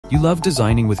You love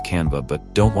designing with Canva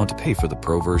but don't want to pay for the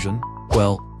Pro version?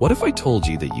 Well, what if I told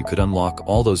you that you could unlock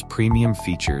all those premium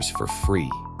features for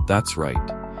free? That's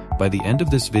right. By the end of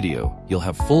this video, you'll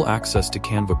have full access to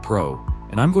Canva Pro,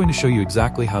 and I'm going to show you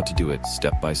exactly how to do it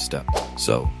step by step.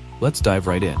 So, let's dive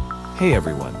right in. Hey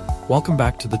everyone, welcome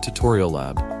back to the Tutorial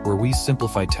Lab, where we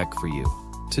simplify tech for you.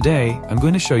 Today, I'm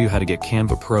going to show you how to get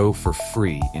Canva Pro for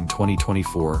free in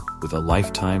 2024 with a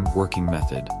lifetime working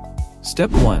method.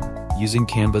 Step 1. Using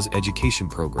Canva's education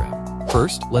program.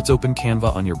 First, let's open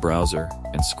Canva on your browser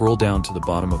and scroll down to the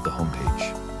bottom of the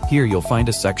homepage. Here you'll find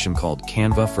a section called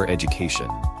Canva for Education.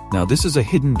 Now this is a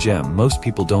hidden gem most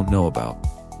people don't know about.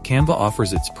 Canva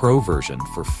offers its Pro version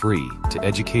for free to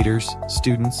educators,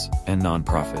 students, and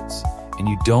nonprofits. And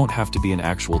you don't have to be an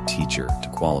actual teacher to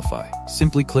qualify.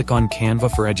 Simply click on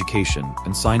Canva for Education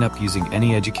and sign up using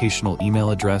any educational email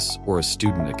address or a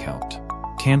student account.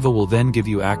 Canva will then give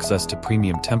you access to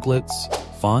premium templates,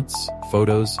 fonts,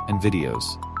 photos, and videos,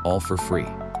 all for free.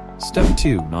 Step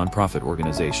 2. Nonprofit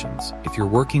organizations. If you're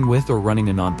working with or running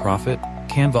a nonprofit,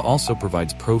 Canva also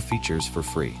provides Pro features for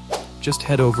free. Just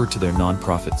head over to their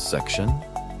nonprofits section,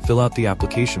 fill out the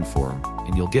application form,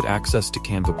 and you'll get access to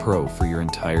Canva Pro for your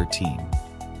entire team.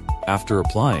 After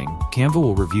applying, Canva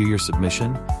will review your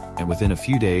submission, and within a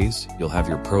few days, you'll have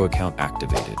your Pro account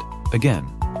activated. Again,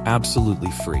 absolutely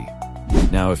free.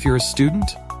 Now, if you're a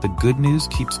student, the good news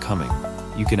keeps coming.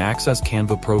 You can access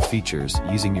Canva Pro features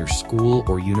using your school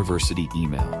or university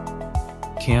email.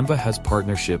 Canva has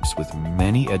partnerships with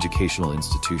many educational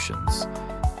institutions.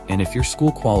 And if your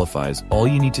school qualifies, all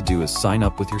you need to do is sign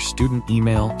up with your student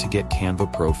email to get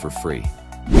Canva Pro for free.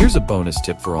 Here's a bonus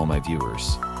tip for all my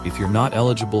viewers. If you're not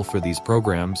eligible for these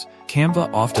programs,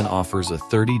 Canva often offers a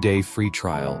 30-day free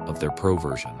trial of their Pro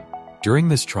version. During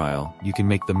this trial, you can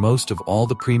make the most of all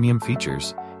the premium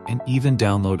features and even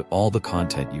download all the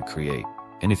content you create.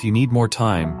 And if you need more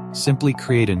time, simply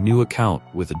create a new account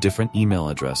with a different email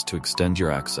address to extend your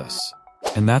access.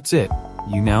 And that's it.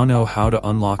 You now know how to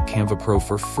unlock Canva Pro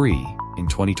for free in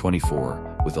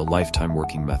 2024 with a lifetime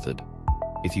working method.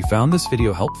 If you found this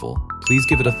video helpful, please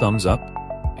give it a thumbs up,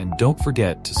 and don't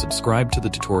forget to subscribe to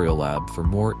the Tutorial Lab for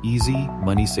more easy,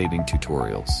 money-saving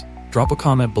tutorials. Drop a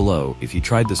comment below if you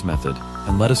tried this method,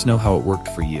 and let us know how it worked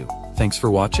for you. Thanks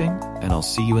for watching, and I'll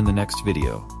see you in the next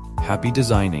video. Happy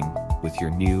designing with your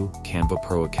new Canva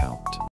Pro account.